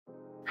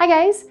Hi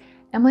guys,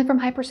 Emily from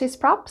Hyperspace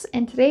Props,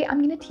 and today I'm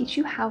going to teach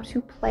you how to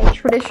play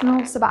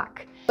Traditional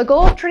Sabacc. The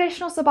goal of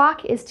Traditional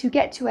Sabacc is to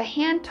get to a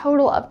hand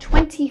total of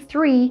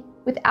 23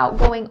 without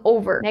going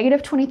over.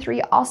 Negative 23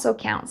 also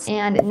counts,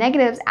 and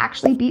negatives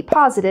actually beat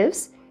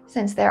positives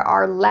since there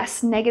are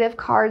less negative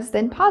cards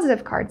than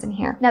positive cards in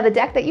here. Now the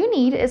deck that you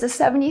need is a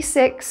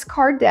 76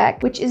 card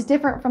deck, which is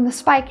different from the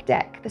Spike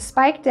deck. The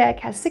Spike deck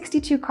has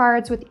 62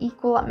 cards with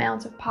equal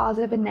amounts of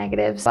positive and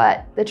negatives,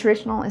 but the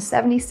traditional is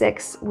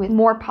 76 with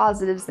more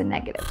positives than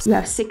negatives. You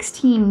have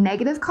 16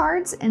 negative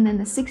cards, and then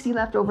the 60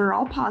 left over are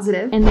all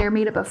positive, and they're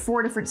made up of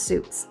 4 different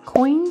suits: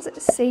 coins,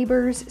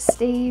 sabers,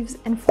 staves,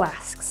 and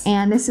flasks.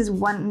 And this is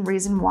one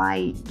reason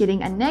why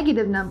getting a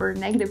negative number,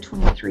 negative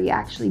 23,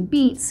 actually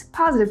beats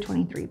positive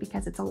 23,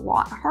 because it's a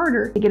lot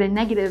harder to get a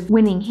negative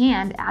winning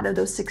hand out of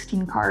those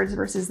 16 cards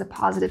versus the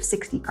positive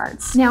 60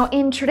 cards. Now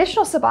in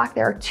Traditional Sabacc,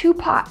 there are 2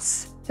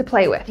 pots to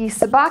play with: the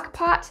Sabacc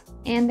pot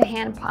and the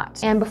hand pot.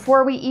 And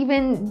before we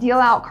even deal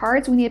out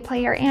cards, we need to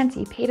play our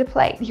ante, pay to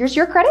play. Here's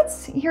your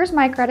credits, here's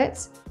my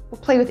credits.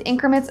 We'll play with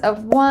increments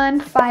of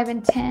 1, 5,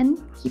 and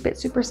 10. Keep it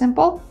super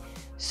simple.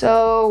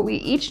 So we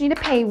each need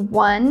to pay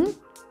 1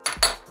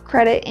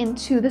 credit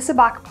into the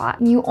Sabacc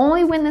pot. You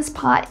only win this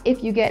pot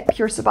if you get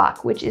pure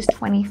Sabacc, which is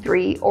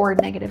 23 or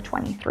negative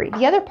 23.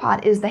 The other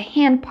pot is the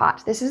hand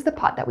pot. This is the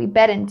pot that we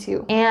bet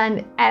into. And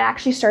it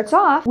actually starts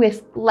off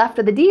with left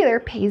of the dealer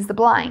pays the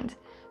blind.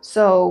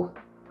 So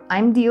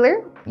I'm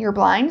dealer, you're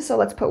blind. So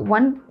let's put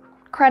 1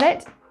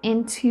 credit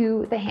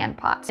into the hand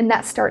pot, and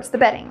that starts the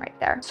betting right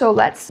there. So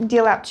let's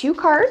deal out 2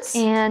 cards,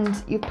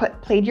 and you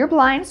played your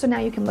blind. So now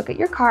you can look at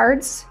your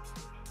cards.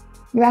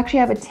 You actually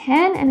have a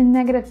 10 and a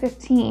negative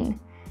 15.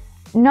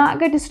 Not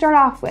good to start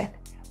off with,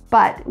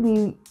 but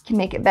we can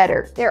make it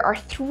better. There are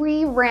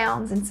 3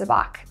 rounds in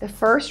Sabacc. The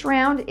first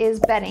round is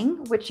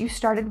betting, which you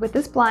started with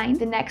this blind.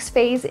 The next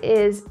phase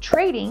is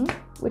trading,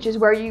 which is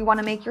where you want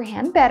to make your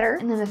hand better.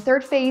 And then the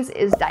third phase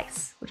is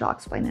dice, which I'll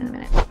explain in a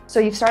minute.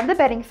 So you've started the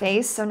betting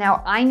phase. So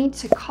now I need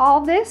to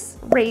call this,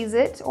 raise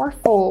it, or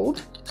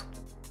fold.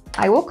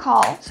 I will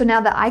call. So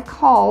now that I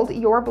called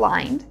your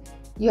blind,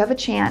 you have a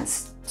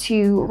chance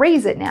to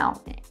raise it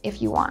now if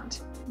you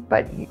want,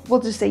 but we'll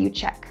just say you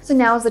check. So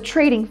now is the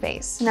trading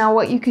phase. Now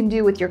what you can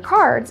do with your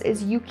cards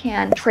is you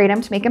can trade them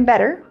to make them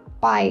better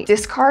by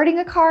discarding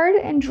a card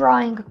and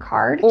drawing a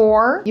card,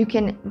 or you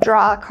can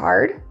draw a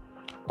card,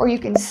 or you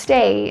can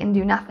stay and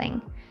do nothing.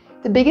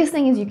 The biggest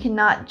thing is you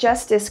cannot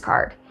just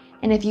discard.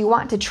 And if you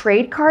want to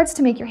trade cards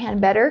to make your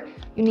hand better,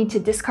 you need to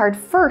discard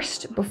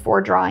first before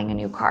drawing a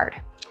new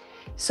card.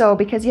 So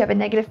because you have a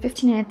negative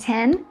 15 and a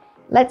 10,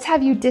 let's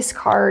have you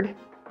discard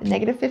the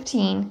negative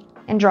 15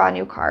 and draw a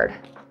new card.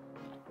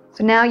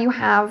 So now you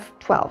have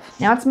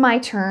 12. Now it's my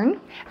turn.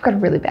 I've got a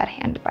really bad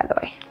hand, by the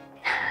way.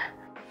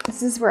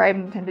 This is where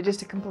I'm tempted just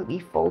to completely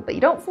fold, but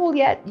you don't fold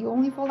yet. You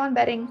only fold on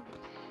betting.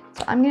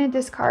 So I'm gonna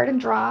discard and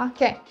draw.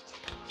 Okay.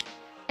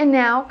 And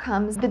now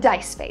comes the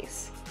dice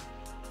phase.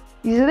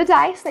 These are the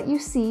dice that you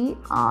see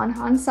on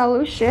Han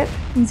Solo's ship.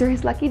 These are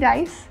his lucky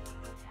dice.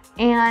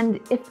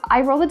 And if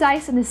I roll the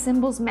dice and the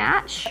symbols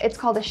match, it's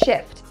called a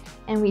shift.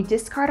 And we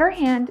discard our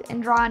hand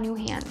and draw a new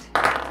hand.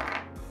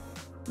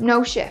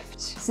 No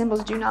shift.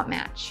 Symbols do not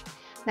match.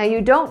 Now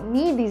you don't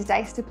need these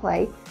dice to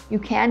play. You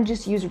can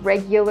just use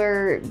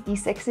regular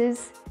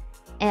D6s,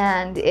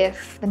 and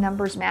if the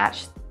numbers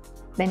match,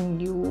 then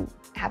you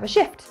have a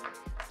shift.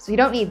 So you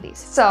don't need these.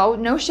 So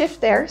no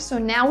shift there. So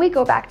now we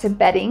go back to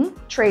betting,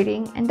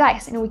 trading, and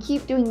dice. And we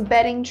keep doing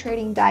betting,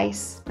 trading,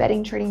 dice,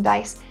 betting, trading,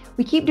 dice.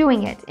 We keep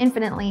doing it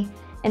infinitely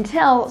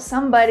until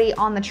somebody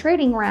on the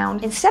trading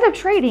round, instead of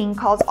trading,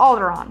 calls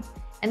Alderon.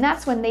 And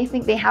that's when they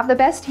think they have the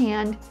best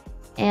hand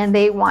and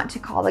they want to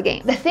call the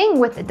game. The thing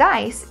with the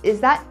dice is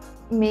that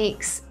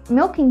makes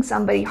milking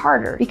somebody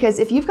harder, because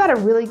if you've got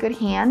a really good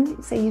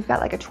hand, say you've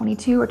got like a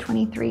 22 or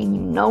 23 and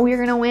you know you're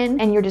gonna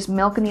win and you're just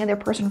milking the other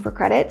person for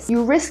credits,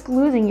 you risk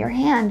losing your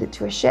hand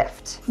to a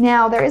shift.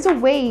 Now there is a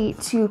way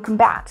to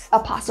combat a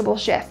possible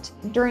shift.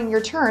 During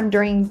your turn,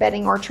 during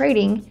betting or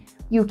trading,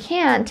 you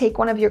can take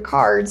one of your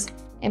cards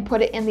and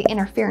put it in the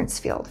interference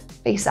field,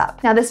 face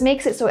up. Now this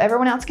makes it so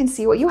everyone else can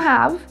see what you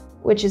have,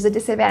 which is a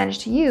disadvantage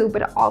to you,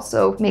 but it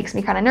also makes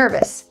me kind of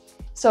nervous.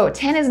 So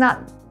 10 is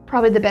not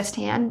probably the best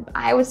hand.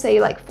 I would say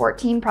like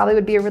 14 probably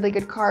would be a really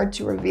good card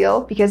to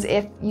reveal, because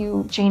if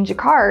you change a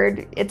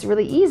card, it's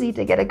really easy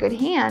to get a good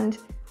hand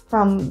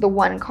from the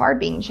 1 card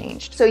being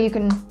changed. So you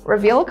can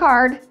reveal a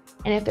card,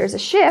 and if there's a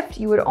shift,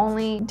 you would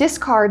only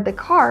discard the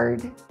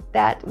card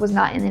that was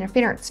not in the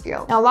interference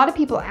field. Now, a lot of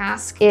people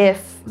ask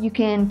if you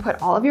can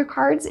put all of your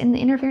cards in the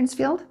interference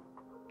field.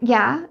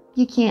 Yeah,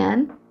 you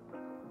can.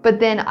 But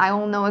then I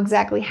will know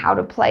exactly how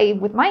to play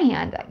with my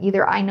hand.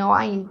 Either I know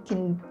I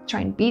can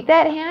try and beat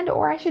that hand,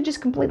 or I should just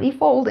completely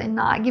fold and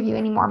not give you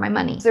any more of my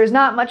money. So there's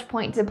not much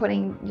point to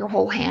putting your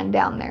whole hand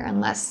down there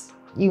unless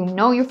you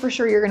know for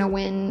sure you're gonna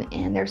win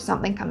and there's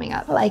something coming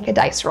up, like a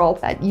dice roll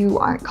that you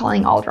aren't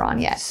calling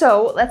Alderon yet.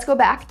 So let's go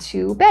back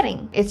to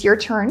betting. It's your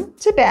turn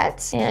to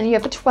bet, and you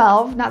have a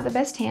 12, not the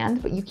best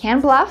hand, but you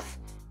can bluff.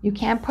 You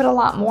can put a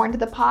lot more into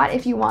the pot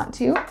if you want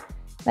to.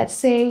 Let's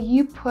say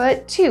you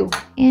put 2,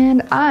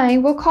 and I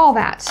will call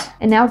that.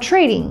 And now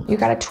trading, you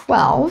got a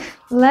 12.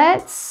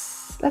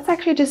 Let's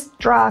actually just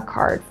draw a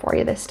card for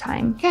you this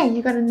time. Okay,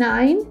 you got a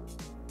 9.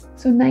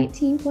 So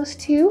 19 plus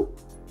 2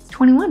 is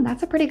 21.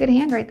 That's a pretty good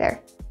hand right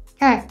there.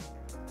 Okay,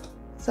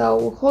 so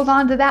we'll hold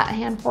on to that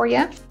hand for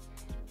you.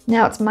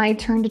 Now it's my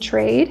turn to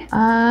trade.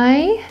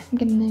 I'm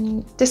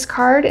gonna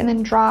discard and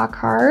then draw a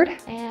card.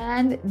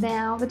 And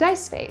now the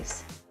dice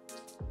phase.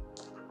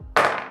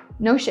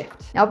 No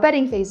shift. Now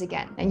betting phase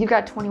again, and you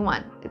got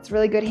 21. It's a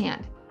really good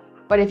hand.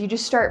 But if you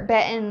just start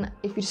betting,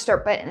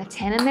 a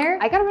 10 in there,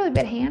 I got a really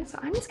bad hand, so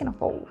I'm just gonna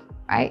fold,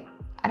 right?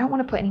 I don't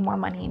wanna put any more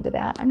money into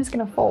that. I'm just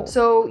gonna fold.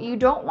 So you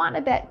don't wanna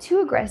bet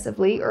too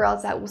aggressively or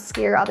else that will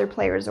scare other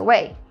players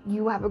away.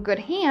 You have a good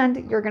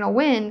hand, you're gonna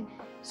win,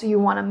 so you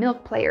wanna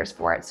milk players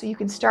for it. So you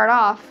can start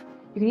off,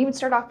 you can even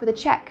start off with a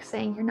check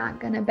saying you're not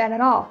gonna bet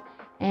at all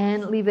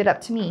and leave it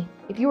up to me.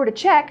 If you were to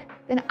check,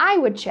 then I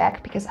would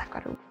check because I've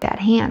got a bad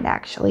hand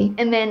actually.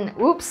 And then,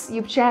 oops,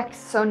 you've checked.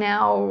 So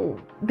now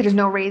there's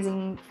no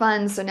raising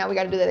funds. So now we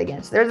got to do that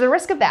again. So there's a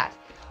risk of that.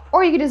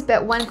 Or you could just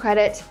bet 1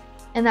 credit.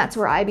 And that's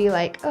where I'd be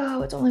like,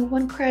 oh, it's only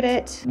 1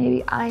 credit.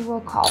 Maybe I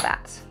will call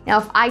that. Now,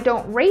 if I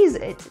don't raise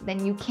it,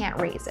 then you can't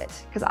raise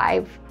it because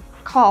I've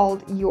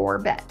called your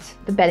bet.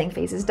 The betting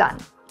phase is done.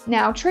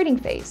 Now, trading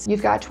phase,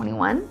 you've got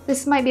 21.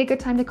 This might be a good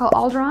time to call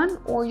Alderon,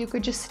 or you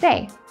could just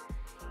stay.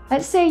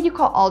 Let's say you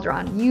call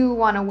Alderon, you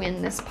wanna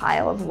win this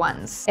pile of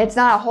 1s. It's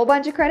not a whole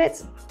bunch of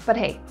credits, but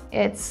hey,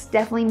 it's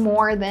definitely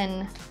more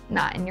than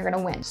not, and you're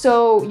gonna win.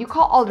 So you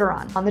call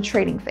Alderon on the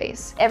trading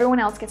phase. Everyone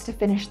else gets to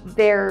finish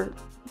their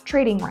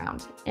trading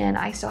round, and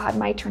I still had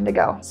my turn to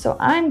go. So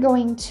I'm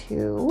going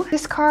to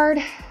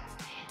discard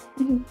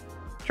and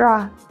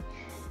draw.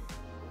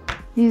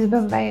 These have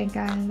been bad,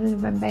 guys, these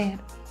have been bad.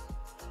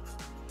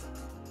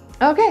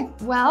 Okay,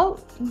 well,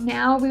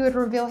 now we would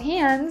reveal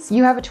hands.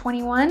 You have a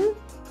 21.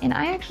 And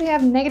I actually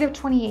have negative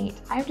 28.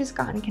 I've just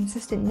gotten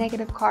consistent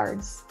negative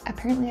cards.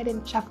 Apparently I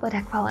didn't shuffle the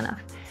deck well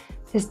enough.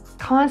 Just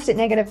constant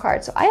negative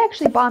cards. So I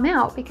actually bomb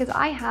out because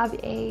I have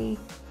a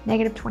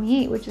negative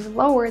 28, which is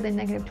lower than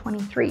negative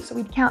 23. So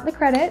we'd count the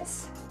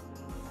credits.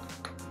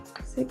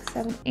 6,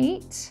 7,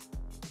 8.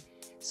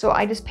 So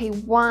I just pay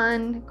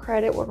 1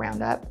 credit, we'll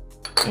round up,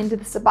 into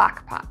the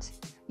Sabacc pot.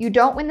 You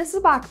don't win the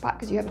Sabacc pot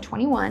because you have a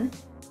 21,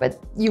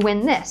 but you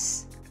win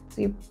this.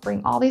 So you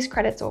bring all these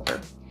credits over.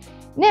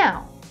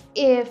 Now,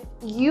 if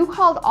you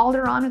called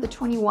Alderon with a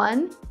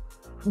 21,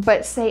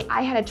 but say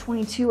I had a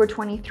 22 or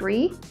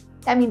 23,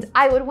 that means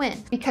I would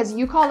win. Because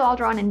you called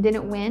Alderon and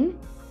didn't win,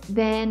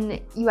 then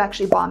you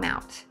actually bomb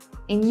out.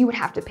 And you would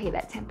have to pay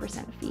that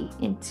 10% fee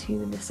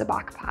into the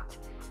Sabacc pot.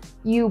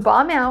 You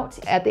bomb out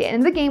at the end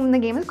of the game when the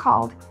game is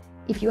called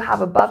if you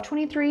have above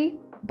 23,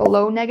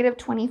 below negative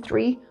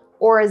 23,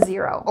 or a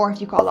 0, or if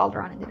you called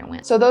Alderon and didn't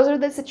win. So those are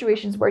the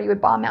situations where you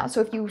would bomb out.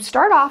 So if you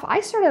start off, I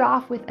started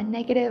off with a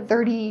negative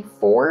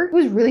 34. It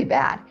was really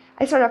bad.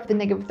 I started off with a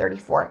negative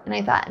 34, and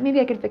I thought maybe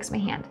I could fix my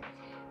hand.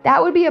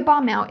 That would be a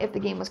bomb out if the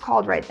game was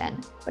called right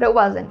then, but it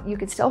wasn't. You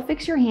could still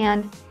fix your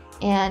hand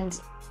and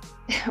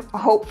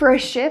hope for a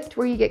shift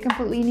where you get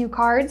completely new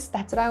cards.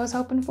 That's what I was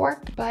hoping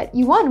for, but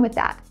you won with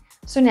that.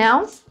 So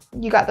now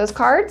you got those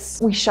cards.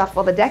 We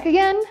shuffle the deck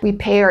again. We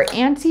pay our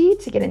ante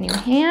to get a new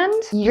hand.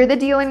 You're the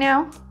dealer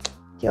now.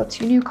 Deal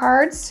 2 new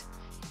cards.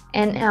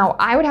 And now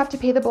I would have to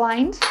pay the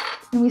blind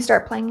and we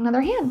start playing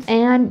another hand.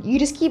 And you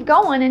just keep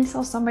going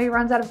until somebody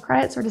runs out of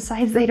credits or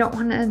decides they don't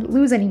want to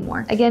lose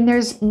anymore. Again,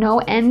 there's no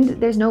end,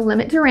 there's no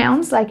limit to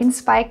rounds. Like in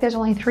Spike, there's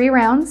only 3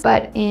 rounds,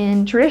 but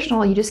in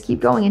Traditional, you just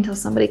keep going until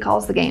somebody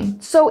calls the game.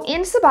 So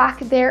in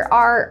Sabacc, there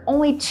are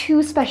only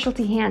 2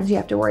 specialty hands you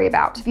have to worry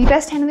about. The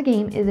best hand in the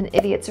game is an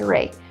Idiot's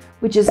Array,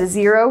 which is a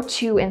 0,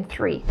 2, and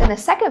 3. Then the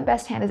second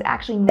best hand is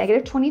actually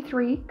negative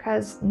 23,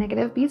 because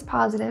negative beats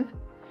positive.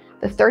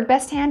 The third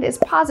best hand is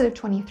positive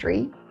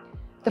 23.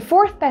 The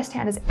fourth best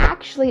hand is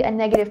actually a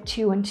negative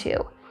 2 and 2.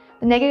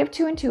 The negative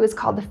 2 and 2 is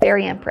called the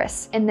Fairy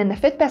Empress. And then the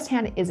fifth best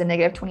hand is a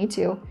negative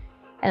 22.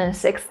 And then the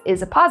sixth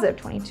is a positive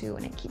 22,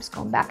 and it keeps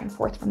going back and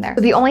forth from there.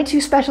 So the only 2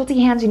 specialty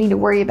hands you need to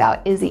worry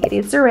about is the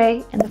Idiot's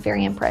Array and the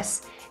Fairy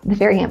Empress. And the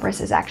Fairy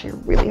Empress is actually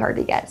really hard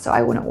to get, so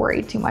I wouldn't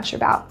worry too much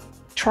about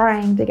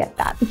trying to get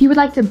that. If you would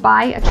like to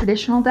buy a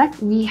traditional deck,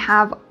 we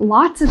have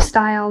lots of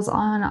styles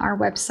on our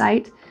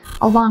website,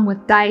 along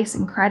with dice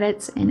and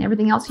credits and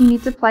everything else you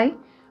need to play.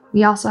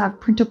 We also have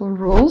printable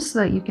rules so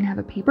that you can have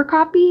a paper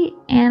copy,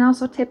 and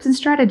also tips and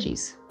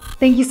strategies.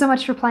 Thank you so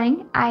much for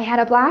playing. I had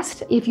a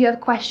blast. If you have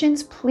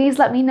questions, please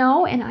let me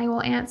know and I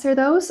will answer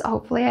those.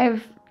 Hopefully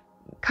I've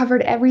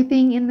covered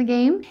everything in the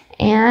game,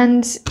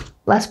 and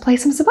let's play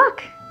some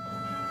Sabacc.